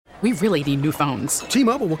We really need new phones.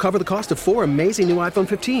 T-Mobile will cover the cost of 4 amazing new iPhone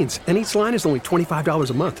 15s, and each line is only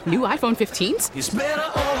 $25 a month. New iPhone 15s? It's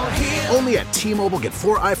better over here. Only at T-Mobile, get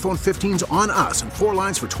 4 iPhone 15s on us and 4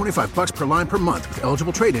 lines for $25 per line per month with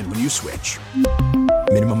eligible trade-in when you switch.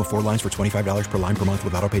 Minimum of 4 lines for $25 per line per month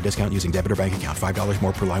with autopay discount using debit or bank account. $5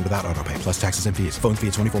 more per line without autopay, plus taxes and fees. Phone fee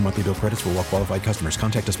at 24 monthly bill credits for well-qualified customers.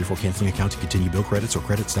 Contact us before canceling account to continue bill credits or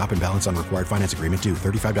credit stop and balance on required finance agreement due.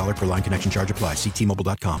 $35 per line connection charge applies. See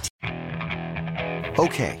T-Mobile.com.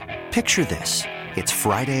 Okay, picture this. It's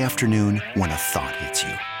Friday afternoon when a thought hits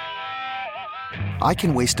you. I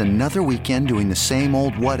can waste another weekend doing the same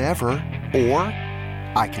old whatever, or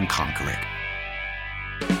I can conquer it.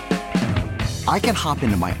 I can hop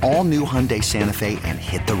into my all-new Hyundai Santa Fe and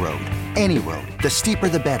hit the road. Any road. The steeper,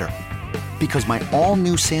 the better. Because my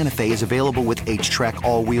all-new Santa Fe is available with H-Track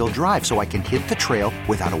all-wheel drive, so I can hit the trail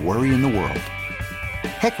without a worry in the world.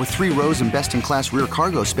 Heck, with 3 rows and best-in-class rear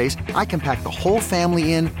cargo space, I can pack the whole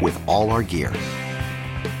family in with all our gear.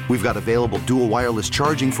 We've got available dual wireless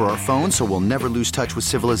charging for our phones, so we'll never lose touch with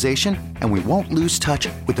civilization, and we won't lose touch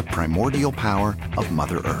with the primordial power of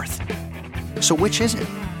Mother Earth. So which is it?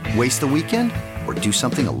 Waste the weekend or do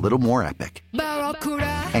something a little more epic?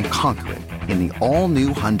 And conquer it in the all-new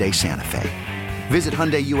Hyundai Santa Fe. Visit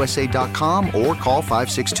HyundaiUSA.com or call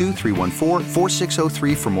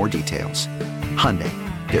 562-314-4603 for more details. Hyundai,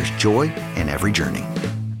 there's joy in every journey.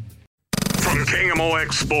 From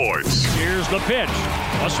KMOX Sports. Here's the pitch.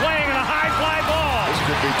 A swing and a high fly ball. This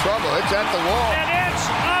could be trouble. It's at the wall. And it's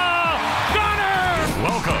a gunner.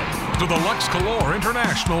 Welcome to the Lux Calor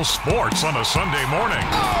International Sports on a Sunday morning.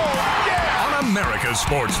 Oh, yeah! On America's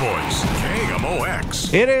Sports Voice,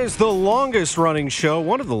 KMOX. It is the longest running show,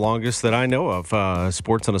 one of the longest that I know of,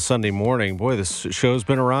 Sports on a Sunday morning. Boy, this show's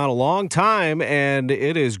been around a long time, and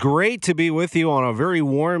it is great to be with you on a very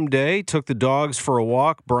warm day. Took the dogs for a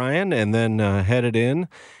walk, Brian, and then headed in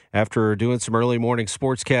after doing some early morning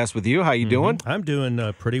sportscast with you. How you doing? I'm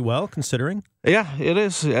doing pretty well, considering. Yeah, it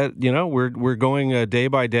is. We're going day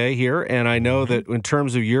by day here, and I know that in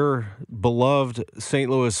terms of your beloved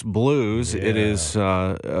St. Louis Blues, it is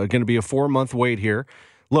going to be a 4-month wait here.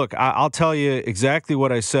 Look, I'll tell you exactly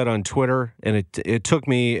what I said on Twitter, and it took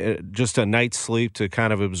me just a night's sleep to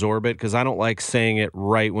kind of absorb it because I don't like saying it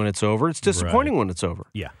right when it's over. It's disappointing when it's over.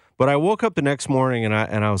 Yeah. But I woke up the next morning, and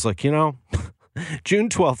I was like, June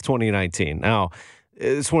 12th, 2019. Now,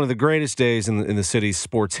 it's one of the greatest days in the city's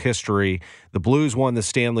sports history. The Blues won the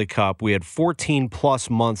Stanley Cup. We had 14-plus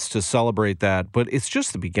months to celebrate that, but it's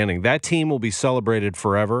just the beginning. That team will be celebrated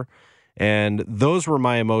forever, and those were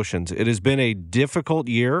my emotions. It has been a difficult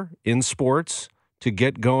year in sports to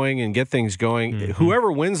get going and get things going. Mm-hmm.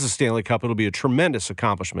 Whoever wins the Stanley Cup, it'll be a tremendous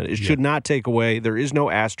accomplishment. It should not take away. There is no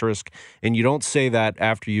asterisk, and you don't say that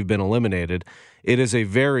after you've been eliminated. It is a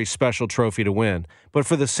very special trophy to win. But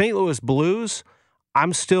for the St. Louis Blues,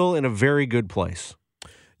 I'm still in a very good place.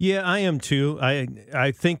 Yeah, I am too.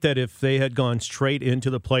 I think that if they had gone straight into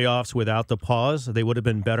the playoffs without the pause, they would have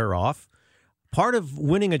been better off. Part of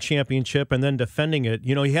winning a championship and then defending it,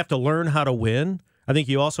 you have to learn how to win. I think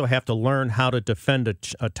you also have to learn how to defend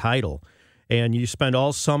a title. And you spend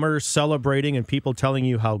all summer celebrating and people telling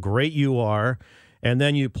you how great you are. And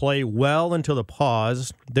then you play well until the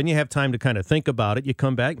pause. Then you have time to kind of think about it. You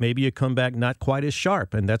come back. Maybe you come back not quite as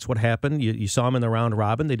sharp. And that's what happened. You saw them in the round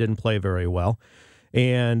robin. They didn't play very well.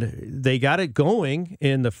 And they got it going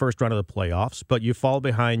in the first round of the playoffs, but you fall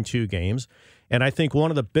behind 2 games. And I think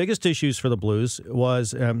one of the biggest issues for the Blues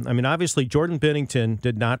was, obviously Jordan Binnington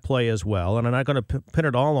did not play as well. And I'm not going to pin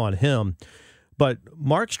it all on him. But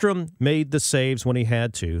Markstrom made the saves when he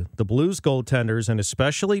had to. The Blues goaltenders, and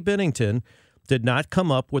especially Binnington, did not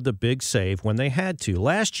come up with a big save when they had to.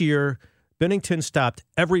 Last year, Binnington stopped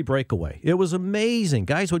every breakaway. It was amazing.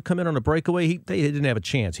 Guys would come in on a breakaway. They didn't have a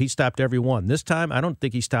chance. He stopped every one. This time, I don't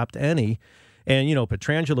think he stopped any. And,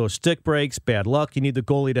 Pietrangelo stick breaks, bad luck. You need the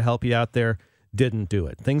goalie to help you out there. Didn't do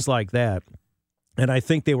it. Things like that. And I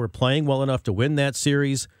think they were playing well enough to win that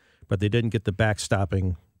series, but they didn't get the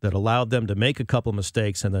backstopping that allowed them to make a couple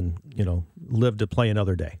mistakes and then, live to play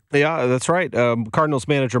another day. Yeah, that's right. Cardinals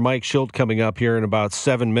manager Mike Schilt coming up here in about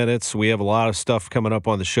 7 minutes. We have a lot of stuff coming up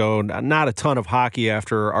on the show. Not a ton of hockey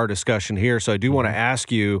after our discussion here, so I do want to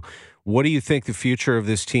ask you, what do you think the future of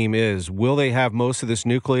this team is? Will they have most of this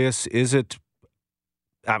nucleus? Is it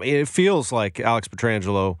 – it feels like Alex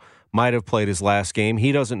Pietrangelo might have played his last game.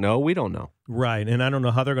 He doesn't know. We don't know. Right, and I don't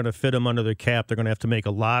know how they're going to fit him under the cap. They're going to have to make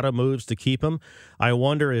a lot of moves to keep him. I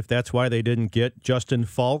wonder if that's why they didn't get Justin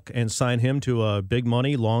Falk and sign him to a big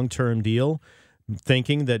money, long-term deal,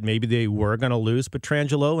 thinking that maybe they were going to lose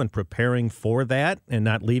Pietrangelo and preparing for that and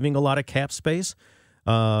not leaving a lot of cap space.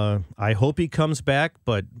 I hope he comes back,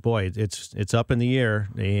 but boy, it's up in the air,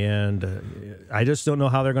 and I just don't know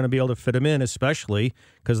how they're going to be able to fit him in, especially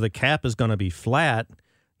because the cap is going to be flat.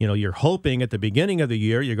 You know, you're hoping at the beginning of the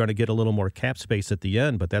year you're going to get a little more cap space at the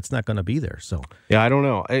end, but that's not going to be there. So yeah, I don't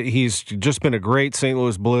know. He's just been a great St.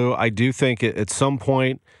 Louis Blue. I do think at some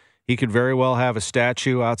point he could very well have a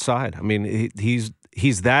statue outside. I mean,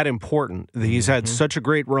 he's that important. He's had such a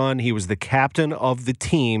great run. He was the captain of the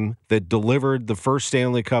team that delivered the first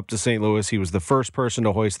Stanley Cup to St. Louis. He was the first person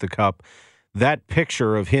to hoist the cup. That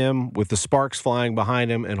picture of him with the sparks flying behind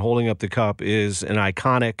him and holding up the cup is an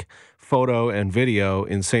iconic photo and video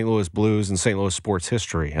in St. Louis Blues and St. Louis sports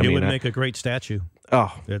history. It would make a great statue.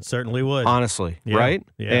 Oh, it certainly would. Honestly, yeah. right?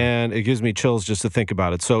 Yeah. And it gives me chills just to think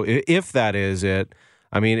about it. So if that is it,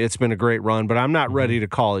 I mean, it's been a great run, but I'm not ready to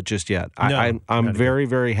call it just yet. I'm very,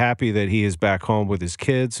 very happy that he is back home with his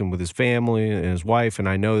kids and with his family and his wife, and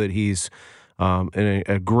I know that he's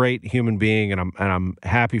a great human being, and I'm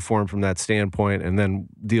happy for him from that standpoint, and then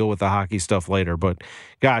deal with the hockey stuff later. But,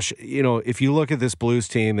 gosh, you know, if you look at this Blues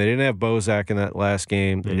team, they didn't have Bozak in that last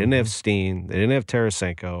game. They didn't have Steen. They didn't have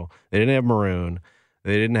Tarasenko. They didn't have Maroon.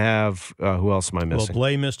 They didn't have who else am I missing? Well,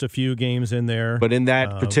 Blay missed a few games in there, but in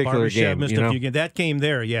that particular game, missed a few games. That game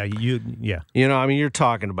there, yeah. You know, I mean, you're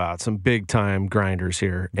talking about some big time grinders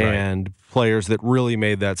here, right, and players that really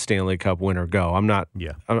made that Stanley Cup winner go. I'm not,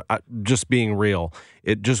 I'm just being real.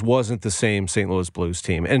 It just wasn't the same St. Louis Blues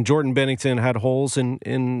team, and Jordan Bennington had holes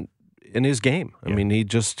in his game. I mean, he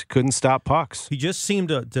just couldn't stop pucks. He just seemed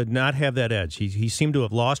to not have that edge. He seemed to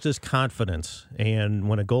have lost his confidence. And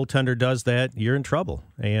when a goaltender does that, you're in trouble.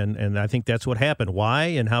 And I think that's what happened. Why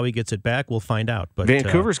and how he gets it back, we'll find out. But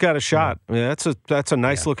Vancouver's got a shot. I mean, that's a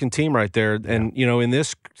nice looking team right there. And you know, in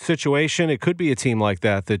this situation, it could be a team like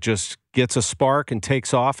that just gets a spark and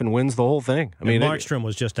takes off and wins the whole thing. I mean, Markstrom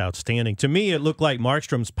was just outstanding. To me, it looked like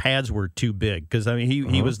Markstrom's pads were too big because I mean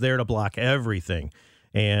he was there to block everything.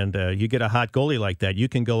 And you get a hot goalie like that, you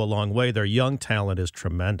can go a long way. Their young talent is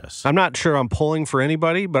tremendous. I'm not sure I'm pulling for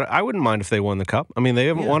anybody, but I wouldn't mind if they won the Cup. I mean, they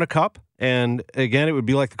haven't won a Cup. And, again, it would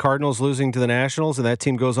be like the Cardinals losing to the Nationals, and that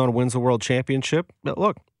team goes on and wins the World Championship. But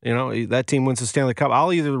look, you know, that team wins the Stanley Cup.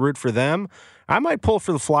 I'll either root for them. I might pull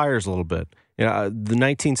for the Flyers a little bit. You know, the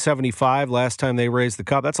 1975, last time they raised the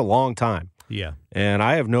Cup, that's a long time. Yeah. And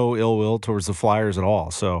I have no ill will towards the Flyers at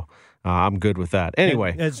all, so I'm good with that.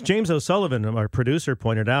 Anyway. And as James O'Sullivan, our producer,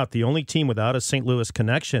 pointed out, the only team without a St. Louis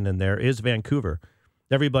connection in there is Vancouver.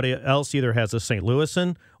 Everybody else either has a St.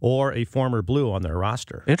 Louisan or a former Blue on their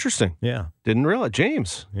roster. Interesting. Yeah. Didn't realize.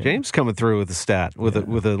 James coming through with a stat, with a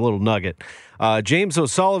little nugget. James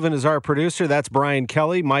O'Sullivan is our producer. That's Brian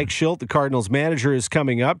Kelly. Mike Schilt, the Cardinals manager, is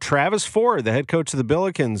coming up. Travis Ford, the head coach of the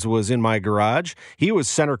Billikens, was in my garage. He was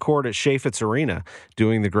center court at Chaffetz Arena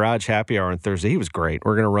doing the garage happy hour on Thursday. He was great.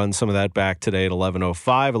 We're going to run some of that back today at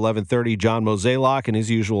 11:05, 11:30. John Mozeliak in his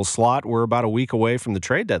usual slot. We're about a week away from the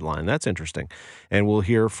trade deadline. That's interesting. And we'll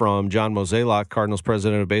hear from John Mozeliak, Cardinals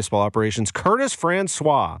president of baseball operations, Curtis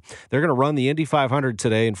Francois. They're going to run the Indy 500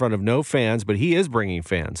 today in front of no fans, but he is bringing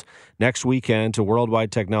fans next weekend to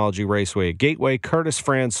Worldwide Technology Raceway at Gateway. Curtis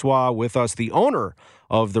Francois with us, the owner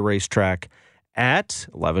of the racetrack, at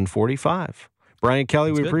 11:45. Brian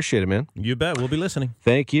Kelly, we appreciate it, man. You bet. We'll be listening.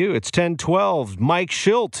 Thank you. It's 10:12. Mike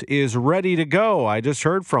Schilt is ready to go. I just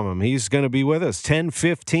heard from him. He's going to be with us.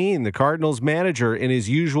 10:15, the Cardinals manager in his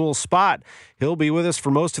usual spot. He'll be with us for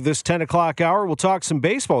most of this 10 o'clock hour. We'll talk some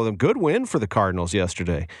baseball with him. Good win for the Cardinals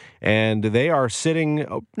yesterday. And they are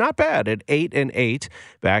sitting not bad at 8-8.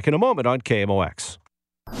 Back in a moment on KMOX.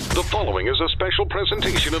 The following is a special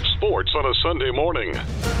presentation of sports on a Sunday morning.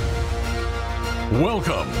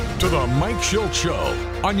 Welcome to the Mike Schilt Show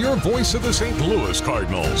on your voice of the St. Louis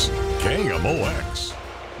Cardinals, KMOX.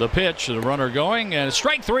 The pitch, the runner going, and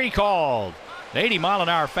strike three called.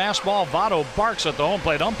 80-mile-an-hour fastball. Votto barks at the home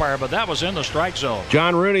plate umpire, but that was in the strike zone.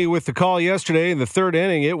 John Rooney with the call yesterday in the third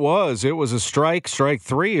inning. It was a strike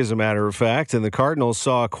three, as a matter of fact, and the Cardinals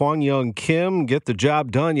saw Kwang Young Kim get the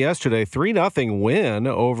job done yesterday. 3-0 win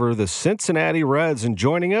over the Cincinnati Reds. And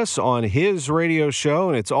joining us on his radio show,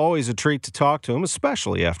 and it's always a treat to talk to him,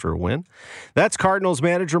 especially after a win, that's Cardinals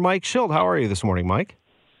manager Mike Schilt. How are you this morning, Mike?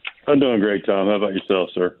 I'm doing great, Tom. How about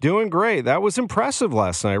yourself, sir? Doing great. That was impressive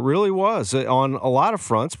last night. It really was on a lot of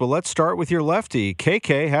fronts. But let's start with your lefty.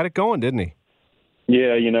 KK had it going, didn't he?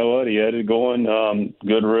 Yeah, you know what? He had it going.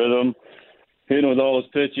 Good rhythm. Hitting with all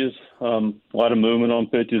his pitches. A lot of movement on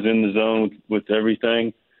pitches in the zone with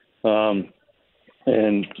everything.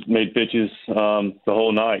 And made pitches the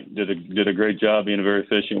whole night. Did a great job being very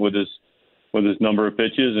efficient with his number of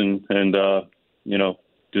pitches and you know,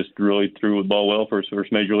 just really threw the ball well for his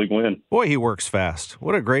first major league win. Boy, he works fast.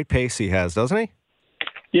 What a great pace he has, doesn't he?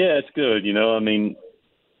 Yeah, it's good. I mean,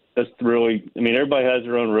 that's really. I mean, everybody has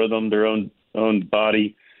their own rhythm, their own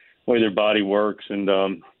body, way their body works, and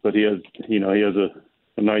but he has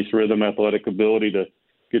a nice rhythm, athletic ability to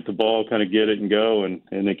get the ball, kind of get it and go, and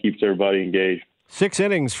it keeps everybody engaged. 6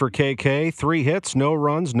 innings for KK, 3 hits, no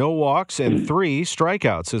runs, no walks, and 3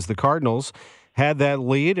 strikeouts as the Cardinals had that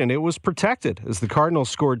lead, and it was protected as the Cardinals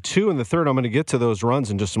scored 2 in the third. I'm going to get to those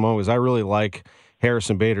runs in just a moment because I really like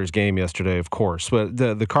Harrison Bader's game yesterday, of course. But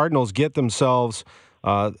the Cardinals get themselves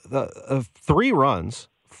 3 runs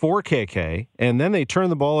for KK, and then they turn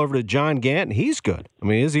the ball over to John Gant, and he's good. I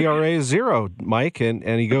mean, his ERA is 0, Mike, and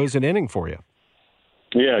he goes an inning for you.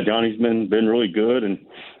 Yeah, Johnny's been really good, and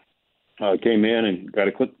came in and got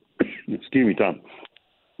a excuse me, Tom.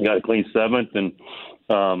 Got a clean 7th,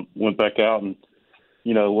 and went back out and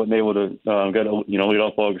wasn't able to got a lead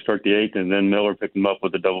off ball to start the 8th, and then Miller picked him up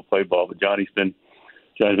with a double play ball. But Johnny's been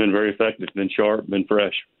very effective, been sharp, been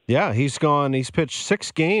fresh. Yeah, he's pitched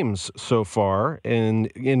 6 games so far, and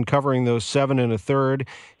in covering those 7 1/3,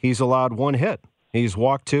 he's allowed 1 hit. He's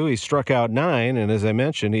walked 2, he's struck out 9, and as I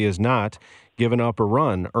mentioned, he has not given up a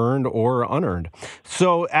run, earned or unearned.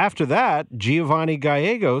 So after that, Giovanni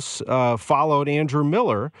Gallegos followed Andrew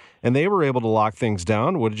Miller, and they were able to lock things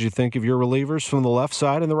down. What did you think of your relievers from the left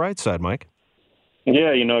side and the right side, Mike?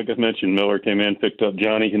 Yeah, like I mentioned, Miller came in, picked up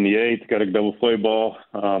Johnny in the 8th, got a double play ball,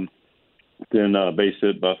 then base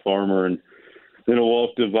hit by Farmer, and then a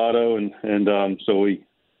walk to Votto, and so we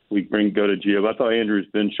go to Gio. I thought Andrew's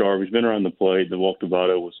been sharp. He's been around the plate. The walk to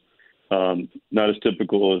Votto was not as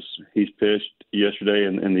typical as he's pitched yesterday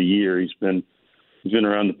in the year. He's been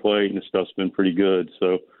around the plate, and the stuff's been pretty good.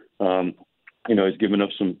 So, he's given up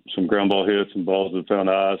some ground ball hits and balls that found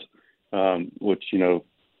eyes, which,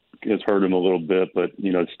 has hurt him a little bit, but,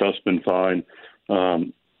 the stuff's been fine.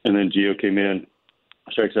 And then Gio came in,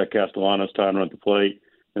 strikes out Castellanos, tying run at the plate,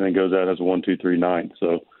 and then goes out as a 1-2-3 9.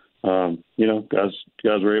 So,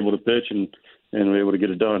 guys were able to pitch and were able to get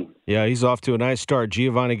it done. Yeah, he's off to a nice start.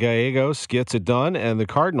 Giovanni Gallegos gets it done, and the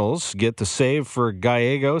Cardinals get the save for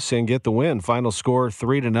Gallegos and get the win. Final score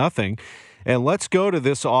 3-0. And let's go to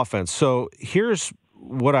this offense. So here's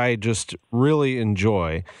what I just really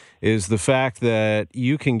enjoy is the fact that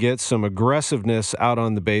you can get some aggressiveness out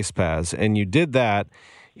on the base paths, and you did that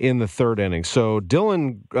in the 3rd inning. So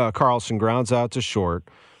Dylan Carlson grounds out to short,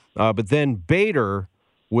 but then Bader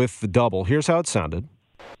with the double. Here's how it sounded.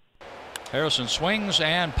 Harrison swings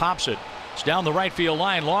and pops it. It's down the right field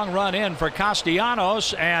line. Long run in for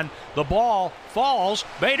Castellanos, and the ball falls.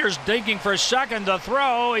 Bader's digging for second to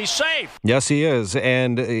throw. He's safe. Yes, he is,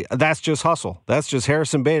 and that's just hustle. That's just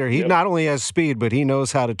Harrison Bader. He not only has speed, but he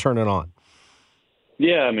knows how to turn it on.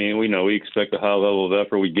 Yeah, I mean, we expect a high level of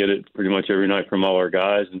effort. We get it pretty much every night from all our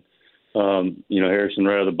guys. And, Harrison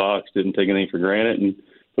right out of the box didn't take anything for granted and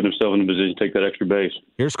put himself in a position to take that extra base.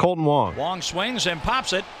 Here's Colton Wong. Wong swings and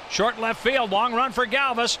pops it. Short left field. Long run for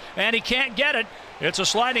Galvis, and he can't get it. It's a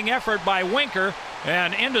sliding effort by Winker,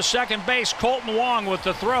 and into second base, Colton Wong with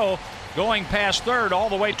the throw. Going past third all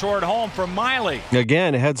the way toward home from Miley.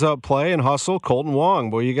 Again, heads-up play and hustle. Colton Wong.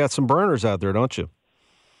 Boy, you got some burners out there, don't you?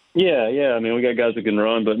 Yeah. I mean, we got guys that can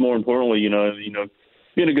run, but more importantly,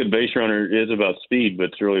 being a good base runner is about speed, but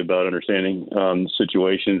it's really about understanding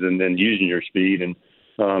situations and then using your speed. And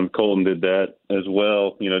Colton did that as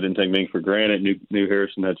well. Didn't take anything for granted. Knew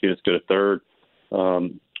Harrison had a chance to go to third.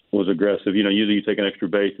 Was aggressive. Usually you take an extra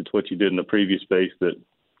base. It's what you did in the previous base that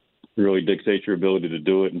really dictates your ability to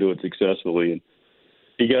do it and do it successfully. And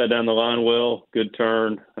he got down the line well, good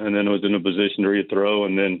turn, and then was in a position to read a throw,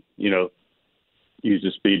 and then use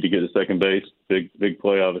the speed to get to second base. Big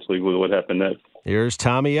play, obviously, with what happened next. Here's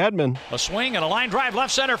Tommy Edman. A swing and a line drive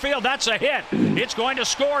left center field. That's a hit. It's going to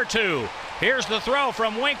score 2. Here's the throw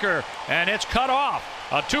from Winker, and it's cut off.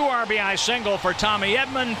 A 2 RBI single for Tommy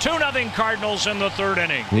Edman. 2-0 Cardinals in the 3rd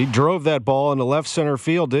inning. He drove that ball into left center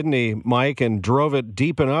field, didn't he, Mike, and drove it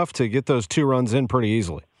deep enough to get those 2 runs in pretty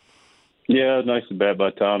easily. Yeah, nice and bad by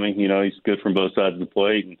Tommy. He's good from both sides of the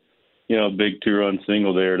plate. And, big 2-run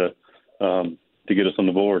single there to get us on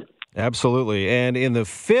the board. Absolutely. And in the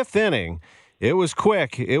 5th inning, it was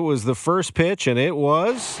quick. It was the first pitch, and it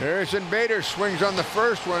was... Harrison Bader swings on the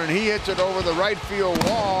first one, and he hits it over the right field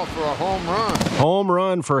wall for a home run. Home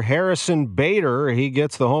run for Harrison Bader. He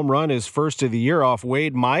gets the home run, his first of the year, off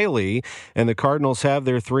Wade Miley, and the Cardinals have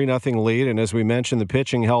their 3-0 lead. And as we mentioned, the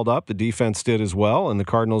pitching held up. The defense did as well, and the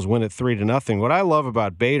Cardinals win it 3-0. What I love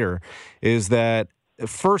about Bader is that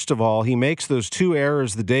first of all, he makes those 2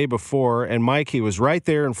 errors the day before, and Mike, he was right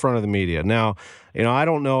there in front of the media. Now, I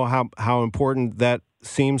don't know how important that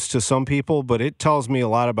seems to some people, but it tells me a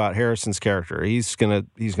lot about Harrison's character. He's gonna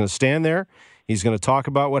stand there. He's gonna talk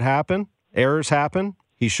about what happened. Errors happen.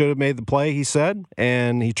 He should have made the play, he said,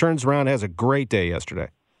 and he turns around and has a great day yesterday.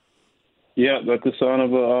 Yeah, that's the sign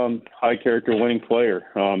of a high-character winning player.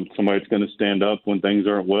 Somebody that's going to stand up when things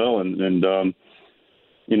aren't well and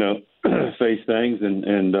face things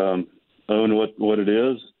and own what it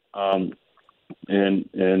is. And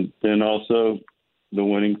then also the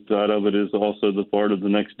winning side of it is also the part of the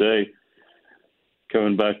next day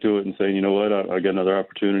coming back to it and saying, you know what, I got another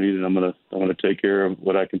opportunity and I'm gonna take care of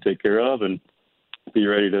what I can take care of and be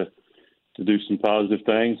ready to do some positive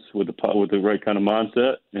things with the right kind of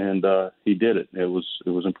mindset. And he did it. It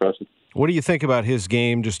was impressive. What do you think about his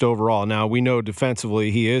game just overall? Now, we know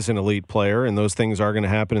defensively he is an elite player, and those things are going to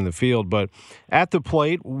happen in the field. But at the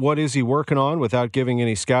plate, what is he working on without giving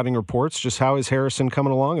any scouting reports? Just how is Harrison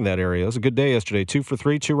coming along in that area? It was a good day yesterday. 2 for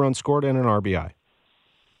 3, 2 runs scored, and an RBI.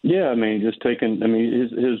 Yeah, his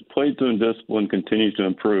plate doing discipline continues to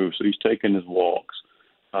improve. So he's taking his walks.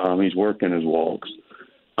 He's working his walks.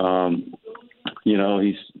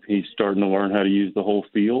 He's starting to learn how to use the whole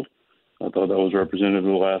field. I thought that was representative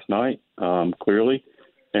of last night, clearly.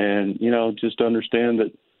 And, just understand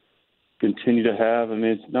that continue to have,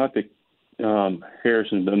 it's not that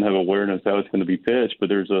Harrison doesn't have awareness how it's going to be pitched, but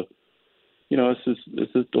there's it's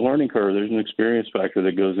just the learning curve. There's an experience factor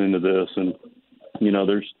that goes into this. And,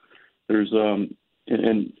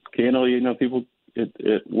 and candidly, people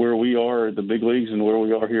where we are at the big leagues and where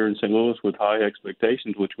we are here in St. Louis with high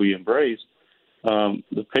expectations, which we embrace,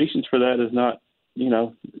 the patience for that is not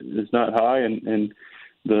high, and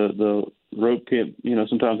the rope can't,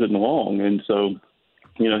 sometimes isn't long. And so,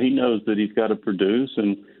 he knows that he's got to produce,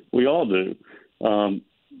 and we all do.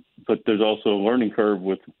 But there's also a learning curve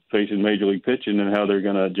with facing Major League pitching and how they're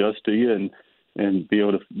going to adjust to you and be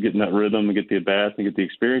able to get in that rhythm and get the at-bats and get the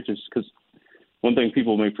experiences. Because one thing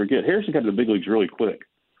people may forget, Harrison got to the big leagues really quick.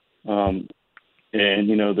 And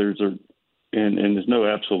there's no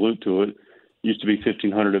absolute to it. Used to be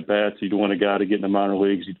 1,500 at bats. You'd want a guy to get in the minor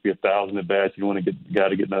leagues. You'd be 1,000 at bats. You want a guy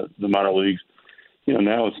to get in the minor leagues.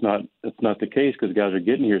 Now it's not the case because guys are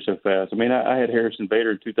getting here so fast. I had Harrison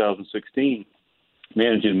Bader in 2016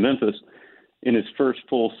 managing Memphis in his first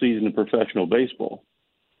full season of professional baseball,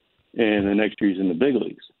 and the next year he's in the big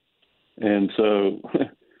leagues. And so,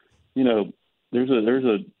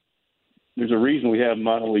 there's a reason we have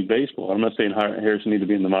minor league baseball. I'm not saying Harrison needs to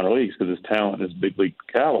be in the minor leagues because his talent is big league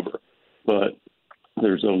caliber. But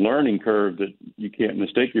there's a learning curve that you can't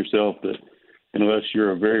mistake yourself that unless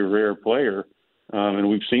you're a very rare player, and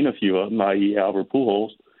we've seen a few of them, i.e. Albert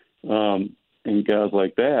Pujols, and guys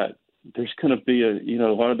like that, there's going to be a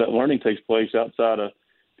lot of that learning takes place outside of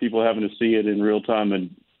people having to see it in real time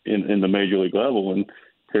and in the major league level. And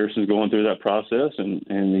Harrison's going through that process,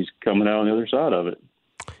 and he's coming out on the other side of it.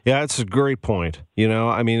 Yeah, it's a great point. It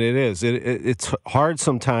is. It's hard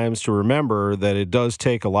sometimes to remember that it does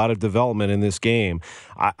take a lot of development in this game.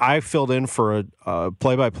 I filled in for a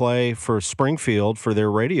play-by-play for Springfield for their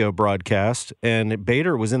radio broadcast, and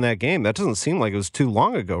Bader was in that game. That doesn't seem like it was too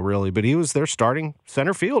long ago, really, but he was their starting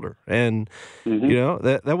center fielder. And,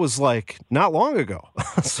 that was like not long ago.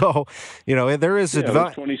 So, there is a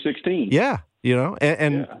development. 2016. Yeah,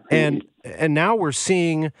 and now we're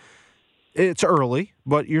seeing – it's early,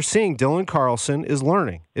 but you're seeing Dylan Carlson is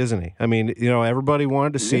learning, isn't he? Everybody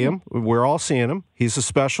wanted to see him. We're all seeing him. He's a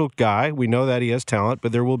special guy. We know that he has talent,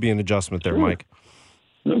 but there will be an adjustment there, Mike.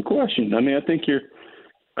 No question. I think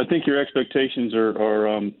your expectations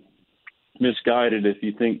are misguided if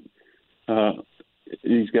you think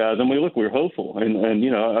these guys. We're hopeful, and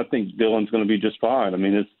I think Dylan's going to be just fine.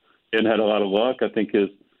 He hadn't had a lot of luck. I think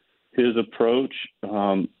his approach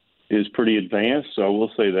is pretty advanced, so I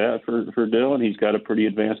will say that for Dylan. He's got a pretty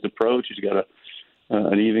advanced approach. He's got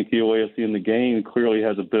an even keel way of seeing the game. He clearly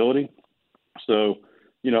has ability. So,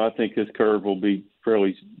 I think his curve will be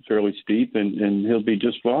fairly steep, and he'll be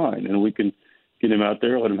just fine. And we can get him out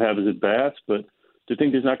there, let him have his at-bats. But to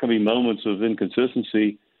think there's not going to be moments of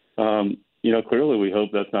inconsistency, clearly we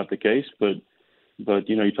hope that's not the case. But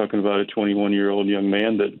you're talking about a 21-year-old young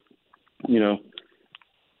man that,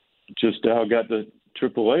 just got the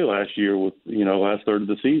AAA last year with, last third of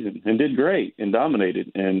the season and did great and dominated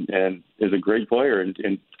and is a great player.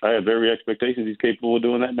 And I have every expectation he's capable of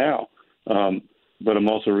doing that now. But I'm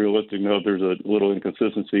also realistic to know if there's a little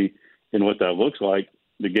inconsistency in what that looks like.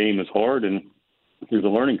 The game is hard and there's a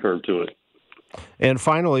learning curve to it. And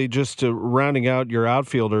finally, just rounding out your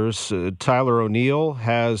outfielders, Tyler O'Neill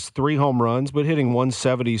has 3 home runs, but hitting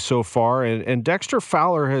 170 so far. And Dexter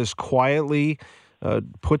Fowler has quietly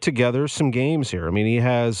put together some games here. He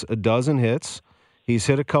has a dozen hits. He's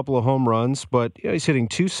hit a couple of home runs, but he's hitting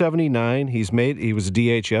 .279. He was a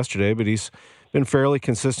DH yesterday, but he's been fairly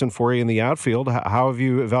consistent for you in the outfield. How have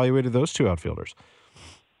you evaluated those two outfielders?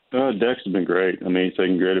 Dex has been great. I mean, he's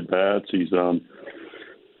taking great at bats. He's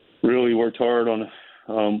really worked hard on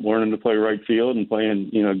learning to play right field and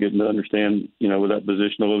playing, getting to understand, with that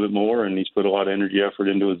position a little bit more. And he's put a lot of energy, effort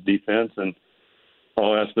into his defense and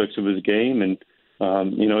all aspects of his game. And,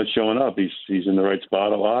 it's showing up. He's in the right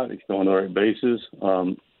spot a lot. He's going to the right bases.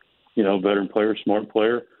 Veteran player, smart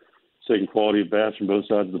player, taking quality at bats from both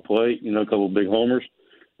sides of the plate. A couple of big homers.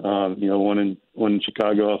 One in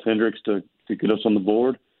Chicago off Hendricks to get us on the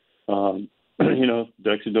board.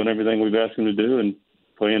 Dex has done everything we've asked him to do and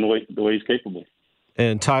playing the way he's capable.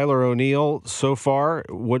 And Tyler O'Neill, so far,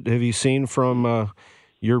 what have you seen from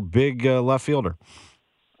your big left fielder?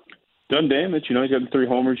 Done damage. He's got the 3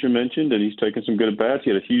 homers you mentioned, and he's taken some good at-bats. He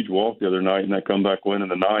had a huge walk the other night in that comeback win in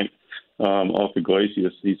the ninth off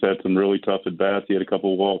Iglesias. He's had some really tough at-bats. He had a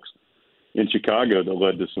couple of walks in Chicago that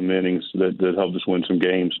led to some innings that helped us win some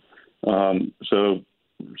games. So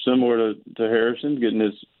similar to Harrison, getting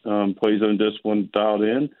his play zone discipline dialed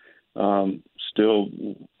in, still,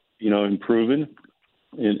 improving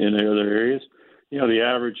in other areas. The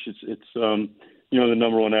average, it's the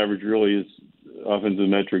number one average really is offensive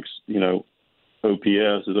metrics,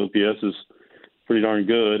 OPS. His OPS is pretty darn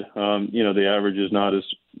good. The average is not as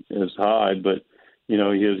high, but, he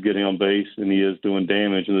is getting on base and he is doing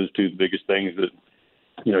damage. And those two biggest things that,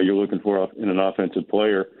 you're looking for in an offensive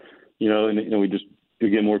player, and we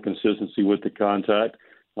get more consistency with the contact.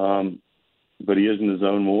 But he is in the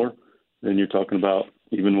zone more. Then you're talking about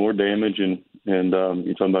even more damage and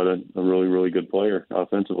you're talking about a really, really good player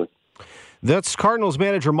offensively. That's Cardinals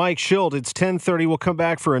manager Mike Shildt. It's 10:30. We'll come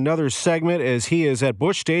back for another segment as he is at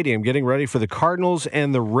Busch Stadium getting ready for the Cardinals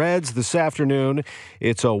and the Reds this afternoon.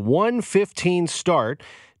 It's a 1:15 start.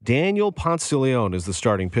 Daniel Ponce-de-Leon is the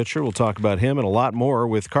starting pitcher. We'll talk about him and a lot more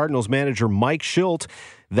with Cardinals manager Mike Shildt.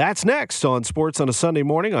 That's next on Sports on a Sunday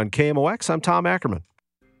Morning on KMOX. I'm Tom Ackerman.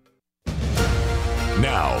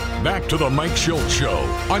 Now, back to the Mike Shildt Show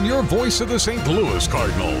on your voice of the St. Louis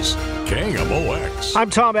Cardinals, KMOX. I'm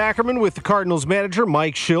Tom Ackerman with the Cardinals manager,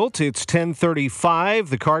 Mike Shildt. It's 10:35.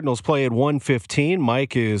 The Cardinals play at 1:15.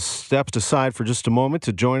 Mike is stepped aside for just a moment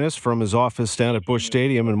to join us from his office down at Busch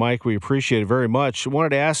Stadium. And, Mike, we appreciate it very much. I wanted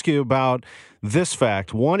to ask you about this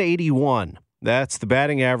fact, 181. That's the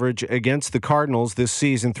batting average against the Cardinals this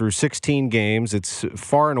season through 16 games. It's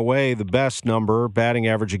far and away the best number, batting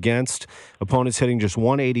average against opponents hitting just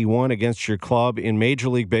 181 against your club in Major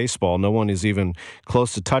League Baseball. No one is even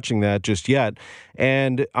close to touching that just yet.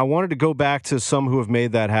 And I wanted to go back to some who have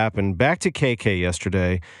made that happen. Back to KK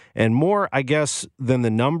yesterday, and more, I guess, than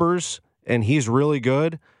the numbers, and he's really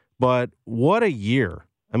good, but what a year.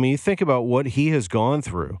 I mean, you think about what he has gone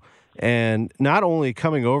through. And not only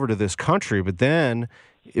coming over to this country, but then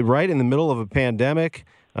right in the middle of a pandemic,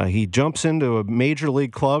 he jumps into a major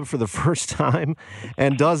league club for the first time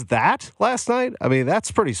and does that last night. I mean, that's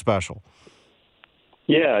pretty special.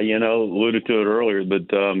 Yeah, alluded to it earlier, but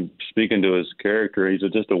speaking to his character, he's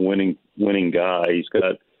just a winning guy. He's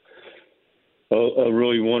got a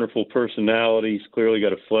really wonderful personality. He's clearly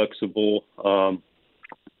got a flexible,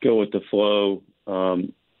 go with the flow,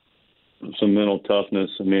 some mental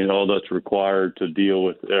toughness. I mean, all that's required to deal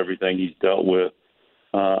with everything he's dealt with.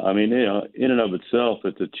 In and of itself,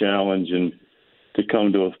 it's a challenge, and to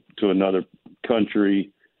come to another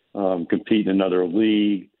country, compete in another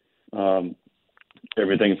league,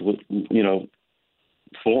 everything's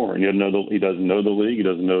foreign. He doesn't know the league. He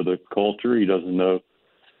doesn't know the culture. He doesn't know,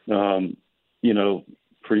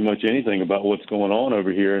 pretty much anything about what's going on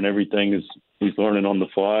over here, and everything he's learning on the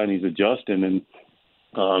fly, and he's adjusting, and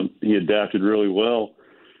he adapted really well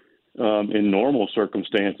in normal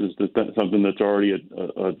circumstances. That's something that's already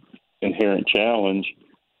a inherent challenge,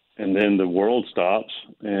 and then the world stops,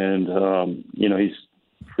 and he's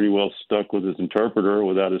pretty well stuck with his interpreter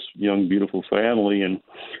without his young, beautiful family, and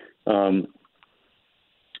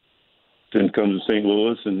then comes to St.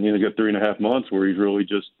 Louis, and got 3.5 months where he's really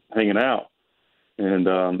just hanging out, and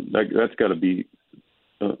that's got to be.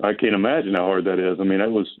 I can't imagine how hard that is. I mean,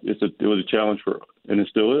 it was a challenge and it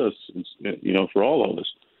still is, for all of us,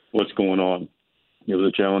 what's going on. It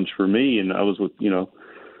was a challenge for me, and I was with,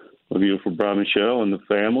 my beautiful bride Michelle and the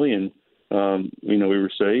family, and, we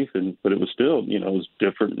were safe, but it was still, it was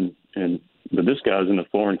different. But this guy's in a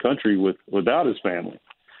foreign country without his family.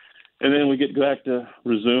 And then we get back to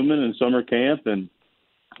resuming in summer camp, and,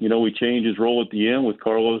 we change his role at the end with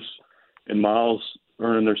Carlos and Miles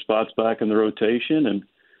earning their spots back in the rotation,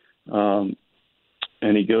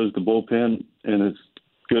 and he goes to bullpen, and it's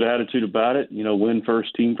good attitude about it. Win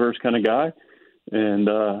first, team first kind of guy, and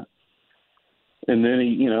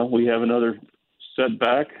then we have another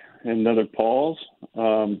setback and another pause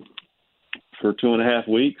for 2.5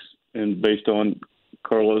 weeks, and based on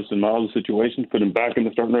Carlos and Miles' situation, put him back in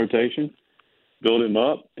the starting rotation, build him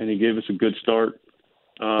up, and he gave us a good start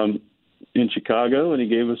in Chicago, and he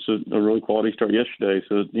gave us a really quality start yesterday.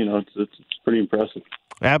 So, it's pretty impressive.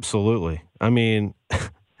 Absolutely. I mean,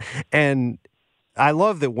 and I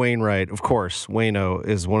love that Wainwright, of course, Waino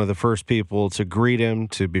is one of the first people to greet him,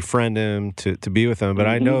 to befriend him, to be with him. But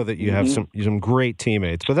I know that you have some great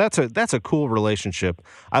teammates. But that's a cool relationship.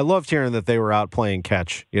 I loved hearing that they were out playing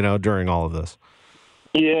catch, during all of this.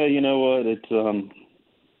 Yeah, you know what? It's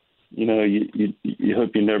you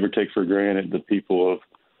hope you never take for granted the people of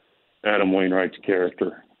Adam Wainwright's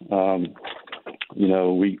character.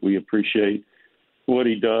 We appreciate what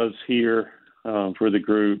he does here for the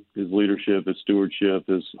group, his leadership, his stewardship,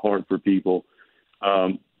 his heart for people.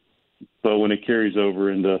 But when it carries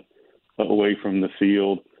over into away from the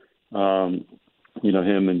field, him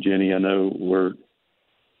and Jenny, I know were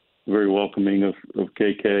very welcoming of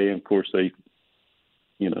KK. And of course, they,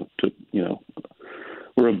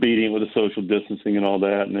 were obedient with the social distancing and all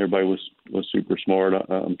that, and everybody was super smart,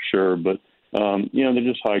 I'm sure. But they're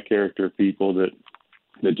just high character people that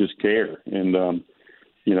just care, and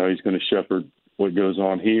he's going to shepherd what goes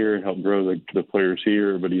on here and help grow the players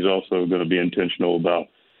here. But he's also going to be intentional about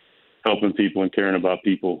helping people and caring about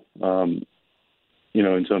people.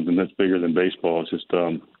 In something that's bigger than baseball. It's just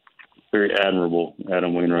very admirable,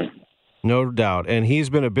 Adam Wainwright. No doubt. And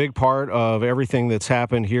he's been a big part of everything that's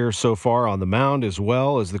happened here so far on the mound, as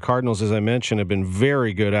well as the Cardinals, as I mentioned, have been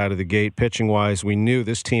very good out of the gate pitching-wise. We knew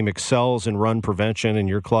this team excels in run prevention, and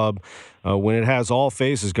your club, when it has all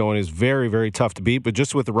phases going, is very, very tough to beat. But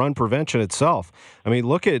just with the run prevention itself, I mean,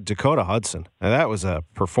 look at Dakota Hudson. Now, that was a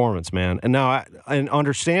performance, man. And now, and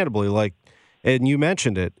understandably, and you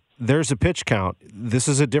mentioned it, there's a pitch count. This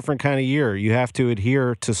is a different kind of year. You have to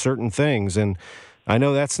adhere to certain things, and I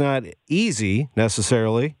know that's not easy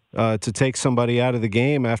necessarily to take somebody out of the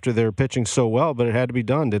game after they're pitching so well, but it had to be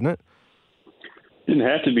done, didn't it? Didn't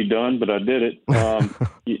have to be done, but I did it. Tom,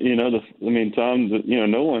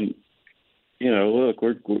 no one, look,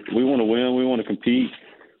 we want to win, we want to compete.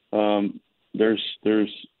 There's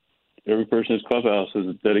every person in this clubhouse has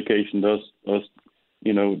a dedication to us,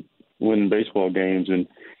 winning baseball games, and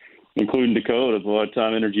including Dakota, a lot of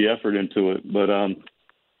time, energy, effort into it. But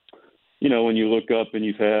when you look up and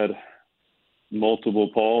you've had multiple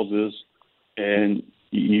pauses and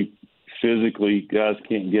you physically, guys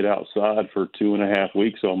can't get outside for 2.5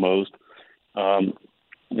 weeks almost. And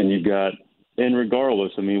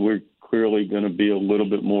regardless, we're clearly going to be a little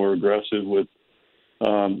bit more aggressive with,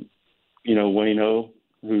 Waino,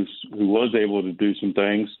 who was able to do some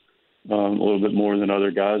things a little bit more than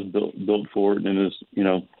other guys, built for it and is,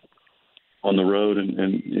 on the road and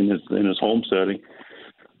in his home setting.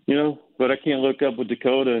 But I can't look up with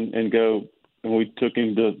Dakota and go, and we took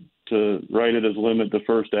him to right at his limit the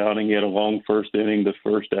first outing. He had a long first inning the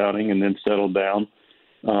first outing and then settled down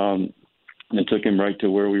and took him right to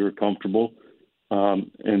where we were comfortable.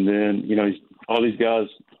 And then, all these guys,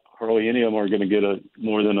 hardly any of them are going to get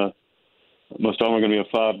most of them are going to be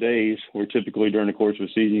 5 days, where typically during the course of a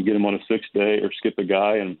season you get them on a 6th day or skip a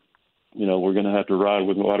guy. And, we're going to have to ride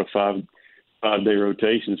with a lot of five-day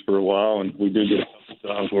rotations for a while, and we do get a couple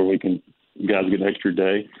times where guys get an extra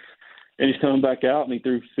day. And he's coming back out, and he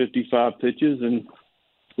threw 55 pitches, and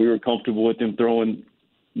we were comfortable with him throwing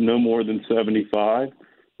no more than 75,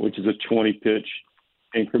 which is a 20-pitch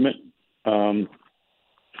increment. And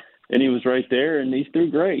he was right there, and he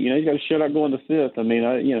threw great. He's got a shutout going to 5th. I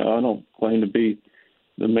don't claim to be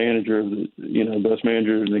the manager of the, best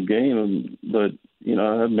manager in the game, but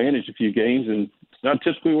I've managed a few games, and it's not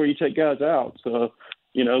typically where you take guys out. So,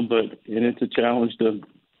 and it's a challenge to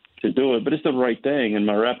do it, but it's the right thing. And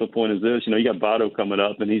my wrap-up point is this: you got Votto coming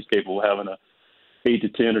up, and he's capable of having a 8 to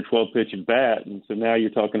 10 or 12 pitch at bat, and so now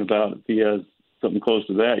you're talking about, if he has something close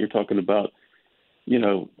to that, you're talking about,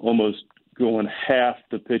 almost going half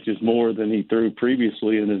the pitches more than he threw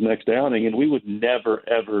previously in his next outing, and we would never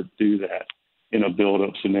ever do that in a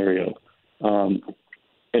build-up scenario. And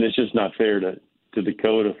it's just not fair to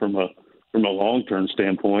Dakota from a long-term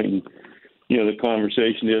standpoint. And the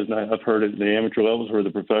conversation is, and I've heard it at the amateur levels or the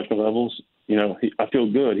professional levels, I feel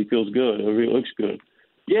good. He feels good. He looks good.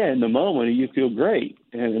 Yeah, in the moment, you feel great.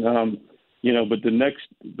 And,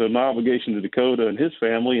 but my obligation to Dakota and his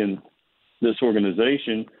family and this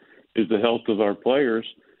organization is the health of our players.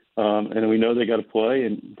 And we know they got to play,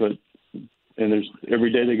 and there's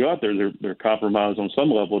every day they go out there, they're compromised on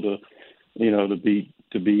some level to be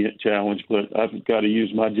to be challenged, but I've got to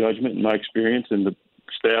use my judgment and my experience and the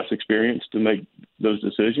staff's experience to make those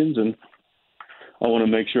decisions. And I want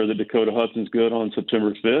to make sure that Dakota Hudson's good on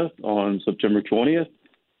September 5th, on September 20th,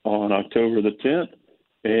 on October the 10th,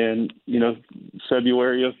 and,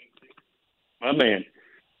 February of my man,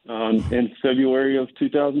 in February of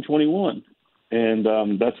 2021. And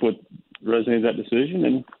that's what resonated that decision.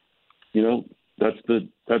 And,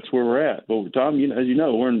 that's where we're at. But Tom, as you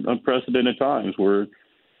know, we're in unprecedented times. We're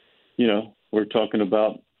talking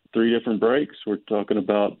about 3 different breaks. We're talking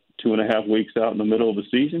about 2.5 weeks out in the middle of the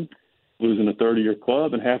season, losing a third of your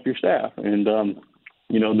club and half your staff. And,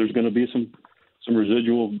 there's going to be some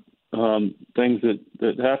residual things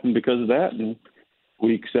that happen because of that. And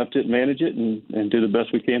we accept it, manage it, and do the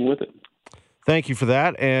best we can with it. Thank you for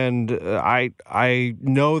that. And I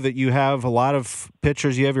know that you have a lot of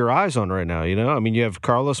pitchers you have your eyes on right now. You have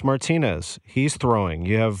Carlos Martinez. He's throwing.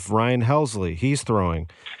 You have Ryan Helsley. He's throwing.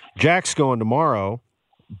 Jack's going tomorrow,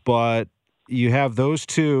 but you have those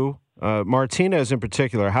two. Martinez in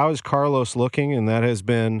particular. How is Carlos looking? And that has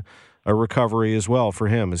been a recovery as well for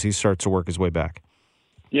him as he starts to work his way back.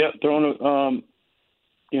 Yeah, throwing.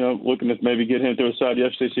 Looking at maybe get him to a side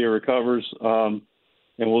yesterday, see he recovers, and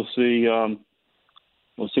we'll see.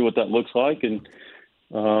 We'll see what that looks like, and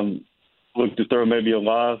look to throw maybe a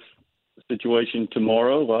live situation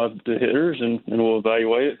tomorrow, live to hitters, and we'll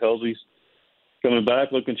evaluate it. Helsley's coming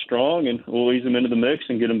back looking strong, and we'll ease him into the mix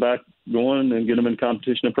and get him back going and get him in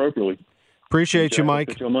competition appropriately. Appreciate you,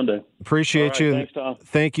 Mike. On Monday. Appreciate you. Thanks, Tom.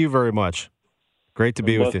 Thank you very much. Great to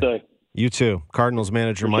be with you. Day. You too. Cardinals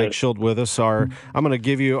manager Mike Schild with us. I'm going to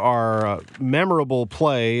give you our memorable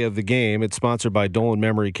play of the game. It's sponsored by Dolan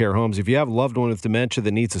Memory Care Homes. If you have a loved one with dementia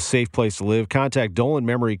that needs a safe place to live, contact Dolan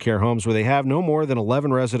Memory Care Homes, where they have no more than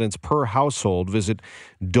 11 residents per household. Visit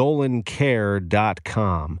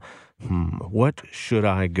dolancare.com. What should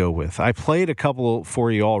I go with? I played a couple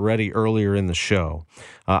for you already earlier in the show.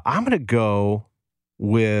 I'm going to go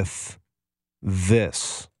with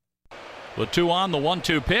this. The 2 on, the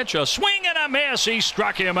 1-2 pitch, a swing and a miss. He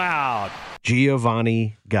struck him out.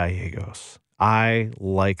 Giovanni Gallegos. I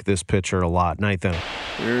like this pitcher a lot. Ninth inning.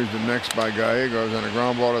 Here's the next by Gallegos and a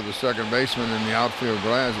ground ball to the second baseman in the outfield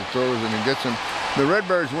glass. He throws it and gets him. The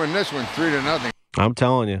Redbirds win this one 3-0. I'm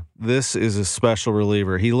telling you, this is a special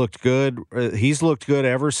reliever. He looked good. He's looked good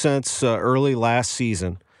ever since early last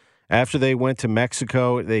season. After they went to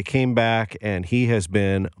Mexico, they came back, and he has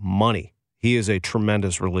been money. He is a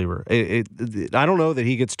tremendous reliever. I don't know that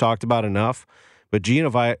he gets talked about enough, but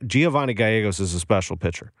Giovanni Gallegos is a special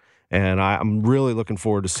pitcher. And I'm really looking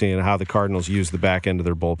forward to seeing how the Cardinals use the back end of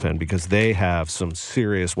their bullpen, because they have some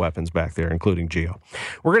serious weapons back there, including Gio.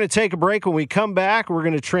 We're going to take a break. When we come back, we're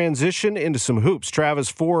going to transition into some hoops. Travis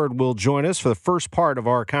Ford will join us for the first part of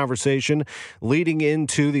our conversation leading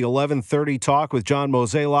into the 11:30 talk with John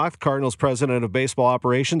Mozeliak, Cardinals president of baseball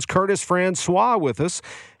operations. Curtis Francois with us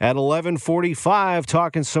at 11:45,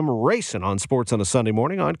 talking some racing on Sports on a Sunday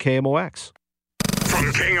morning on KMOX.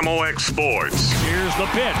 From KMOX Sports, here's the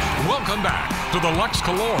pitch. Welcome back to the Lux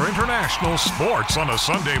Calor International Sports on a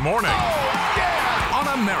Sunday morning. Oh, yeah! On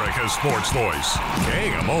America's Sports Voice,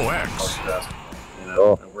 KMOX.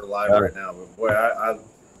 And we're live right now. But boy,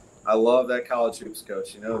 I love that college hoops,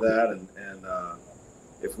 coach. You know that, and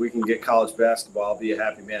if we can get college basketball, I'll be a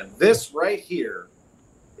happy man. This right here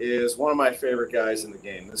is one of my favorite guys in the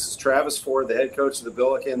game. This is Travis Ford, the head coach of the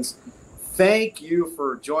Billikens. Thank you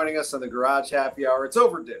for joining us on the Garage Happy Hour. It's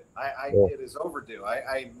overdue. It is overdue.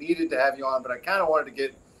 I needed to have you on, but I kind of wanted to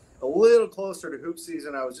get a little closer to hoop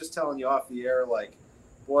season. I was just telling you off the air, boy,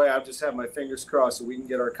 I've just had my fingers crossed so we can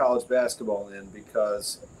get our college basketball in,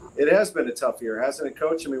 because it has been a tough year, hasn't it,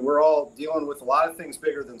 Coach? I mean, we're all dealing with a lot of things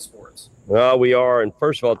bigger than sports. Well, we are. And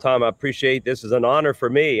first of all, Tom, I appreciate this. Is an honor for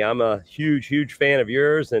me. I'm a huge, huge fan of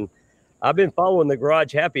yours, and I've been following the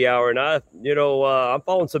Garage Happy Hour, and I'm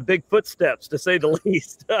following some big footsteps, to say the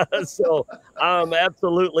least. So I'm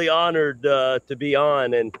absolutely honored to be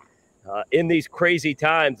on. And in these crazy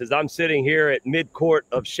times, as I'm sitting here at midcourt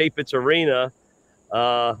of Chaifetz Arena,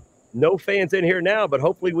 no fans in here now, but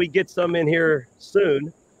hopefully we get some in here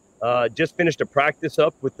soon. Just finished a practice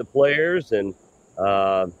up with the players, and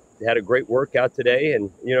had a great workout today.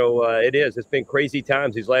 And, it's been crazy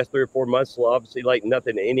times these last 3 or 4 months, obviously like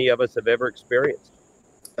nothing any of us have ever experienced.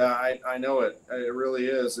 I know it. It really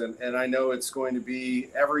is. And I know it's going to be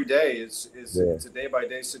every day. It's a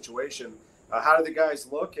day-by-day situation. How do the guys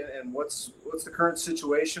look, and what's the current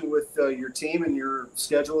situation with your team and your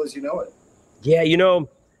schedule as you know it? Yeah,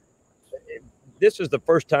 this is the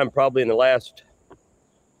first time probably in the last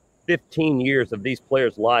 15 years of these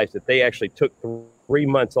players' lives that they actually took 3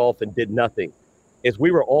 months off and did nothing. as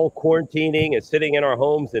we were all quarantining and sitting in our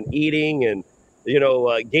homes and eating and,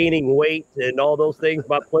 gaining weight and all those things,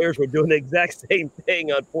 my players were doing the exact same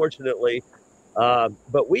thing, unfortunately.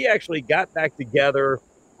 But we actually got back together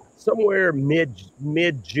somewhere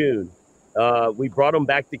mid-June. We brought them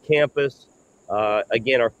back to campus.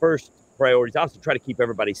 Again, our first priority is also try to keep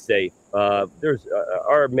everybody safe. There's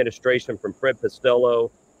our administration, from Fred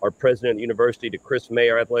Costello, our president of the university, to Chris May,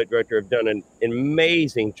 our athletic director, have done an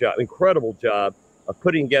amazing job, incredible job of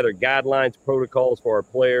putting together guidelines, protocols for our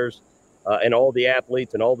players and all the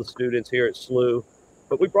athletes and all the students here at SLU.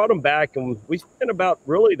 But we brought them back, and we spent about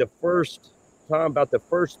the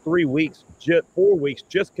first 3 weeks, 4 weeks,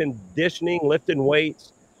 just conditioning, lifting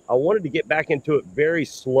weights. I wanted to get back into it very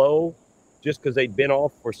slow, just because they'd been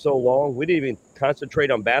off for so long. We didn't even concentrate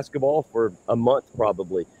on basketball for a month,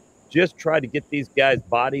 probably. Just try to get these guys'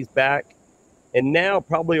 bodies back. And now,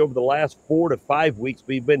 probably over the last 4 to 5 weeks,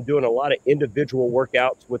 we've been doing a lot of individual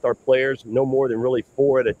workouts with our players, no more than really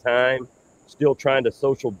 4 at a time, still trying to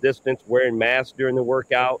social distance, wearing masks during the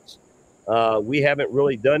workouts. We haven't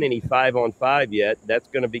really done any 5-on-5 yet. That's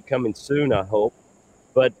going to be coming soon, I hope.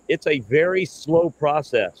 But it's a very slow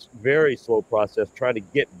process trying to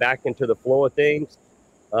get back into the flow of things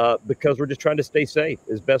because we're just trying to stay safe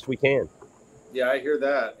as best we can. Yeah, I hear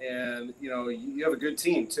that. And, you have a good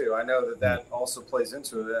team, too. I know that also plays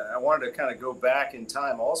into it. I wanted to kind of go back in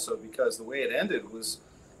time also because the way it ended was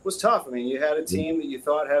tough. I mean, you had a team that you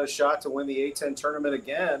thought had a shot to win the A-10 tournament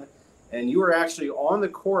again, and you were actually on the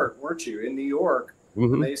court, weren't you, in New York,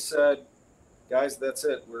 and they said, guys, that's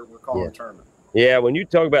it. We're calling the tournament. Yeah, when you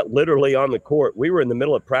talk about literally on the court, we were in the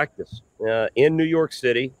middle of practice in New York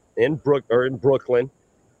City, in Brooklyn.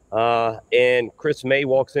 And Chris May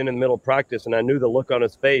walks in the middle of practice, and I knew the look on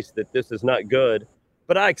his face that this is not good,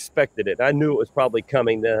 but I expected it. I knew it was probably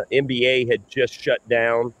coming. The NBA had just shut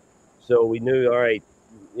down, so we knew, all right,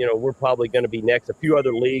 we're probably going to be next. A few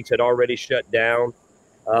other leagues had already shut down.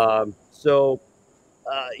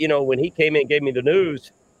 When he came in and gave me the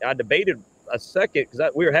news, I debated a second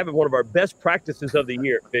because we were having one of our best practices of the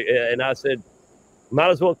year. And I said, might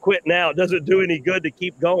as well quit now. It doesn't do any good to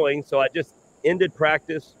keep going. So I just ended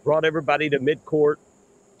practice, brought everybody to midcourt,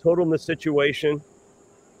 told them the situation.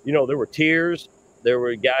 There were tears. There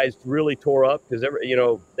were guys really tore up because,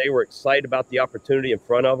 they were excited about the opportunity in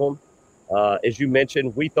front of them. As you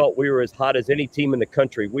mentioned, we thought we were as hot as any team in the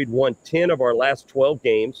country. We'd won 10 of our last 12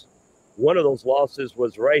 games. One of those losses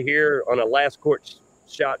was right here on a last court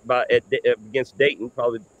shot against Dayton,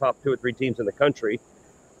 probably the top 2 or 3 teams in the country.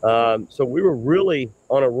 So we were really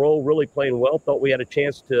on a roll, really playing well. Thought we had a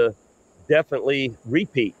chance to definitely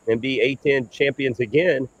repeat and be A-10 champions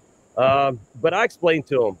again. But I explained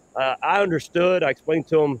to them, I understood. I explained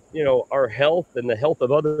to them, our health and the health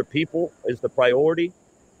of other people is the priority.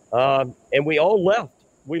 And we all left.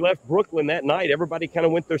 We left Brooklyn that night. Everybody kind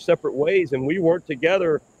of went their separate ways, and we weren't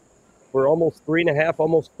together for almost 3.5,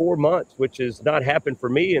 almost 4 months, which has not happened for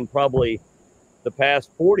me in probably the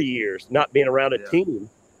past 40 years, not being around a team.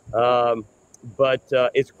 But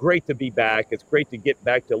it's great to be back. It's great to get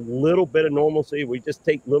back to a little bit of normalcy. We just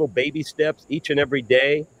take little baby steps each and every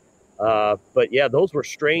day. But, yeah, those were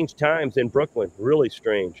strange times in Brooklyn, really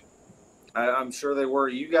strange. I'm sure they were.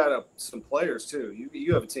 You got some players, too.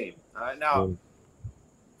 You have a team. Now,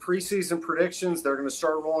 preseason predictions, they're going to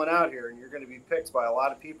start rolling out here, and you're going to be picked by a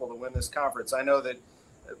lot of people to win this conference. I know that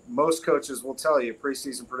most coaches will tell you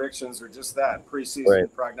preseason predictions are just that,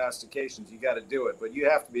 preseason prognostications. You got to do it, but you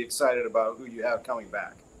have to be excited about who you have coming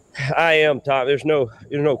back. I am, Tom. There's no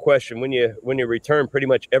question. When you return pretty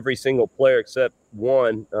much every single player except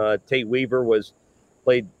one, Tate Weaver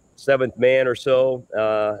played 7th man or so,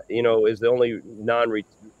 is the only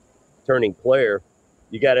non-returning player.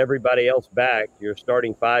 You got everybody else back. You're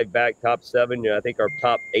starting 5 back, top 7. I think our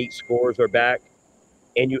top 8 scorers are back.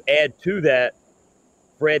 And you add to that,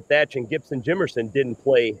 Fred Thatch and Gibson Jimerson didn't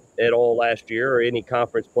play at all last year or any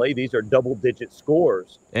conference play. These are double-digit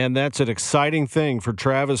scores. And that's an exciting thing for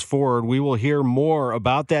Travis Ford. We will hear more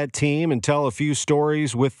about that team and tell a few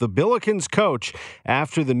stories with the Billikens coach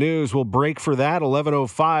after the news. We'll break for that,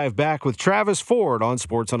 11:05, back with Travis Ford on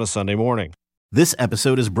Sports on a Sunday Morning. This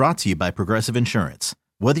episode is brought to you by Progressive Insurance.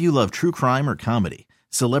 Whether you love true crime or comedy,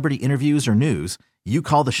 celebrity interviews or news, you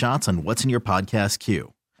call the shots on what's in your podcast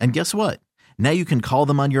queue. And guess what? Now you can call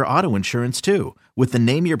them on your auto insurance too with the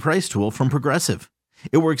Name Your Price tool from Progressive.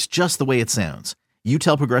 It works just the way it sounds. You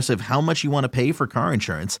tell Progressive how much you want to pay for car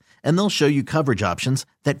insurance, and they'll show you coverage options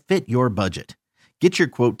that fit your budget. Get your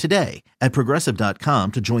quote today at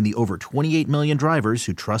Progressive.com to join the over 28 million drivers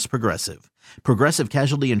who trust Progressive. Progressive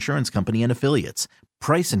Casualty Insurance Company and Affiliates.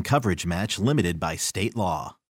 Price and coverage match limited by state law.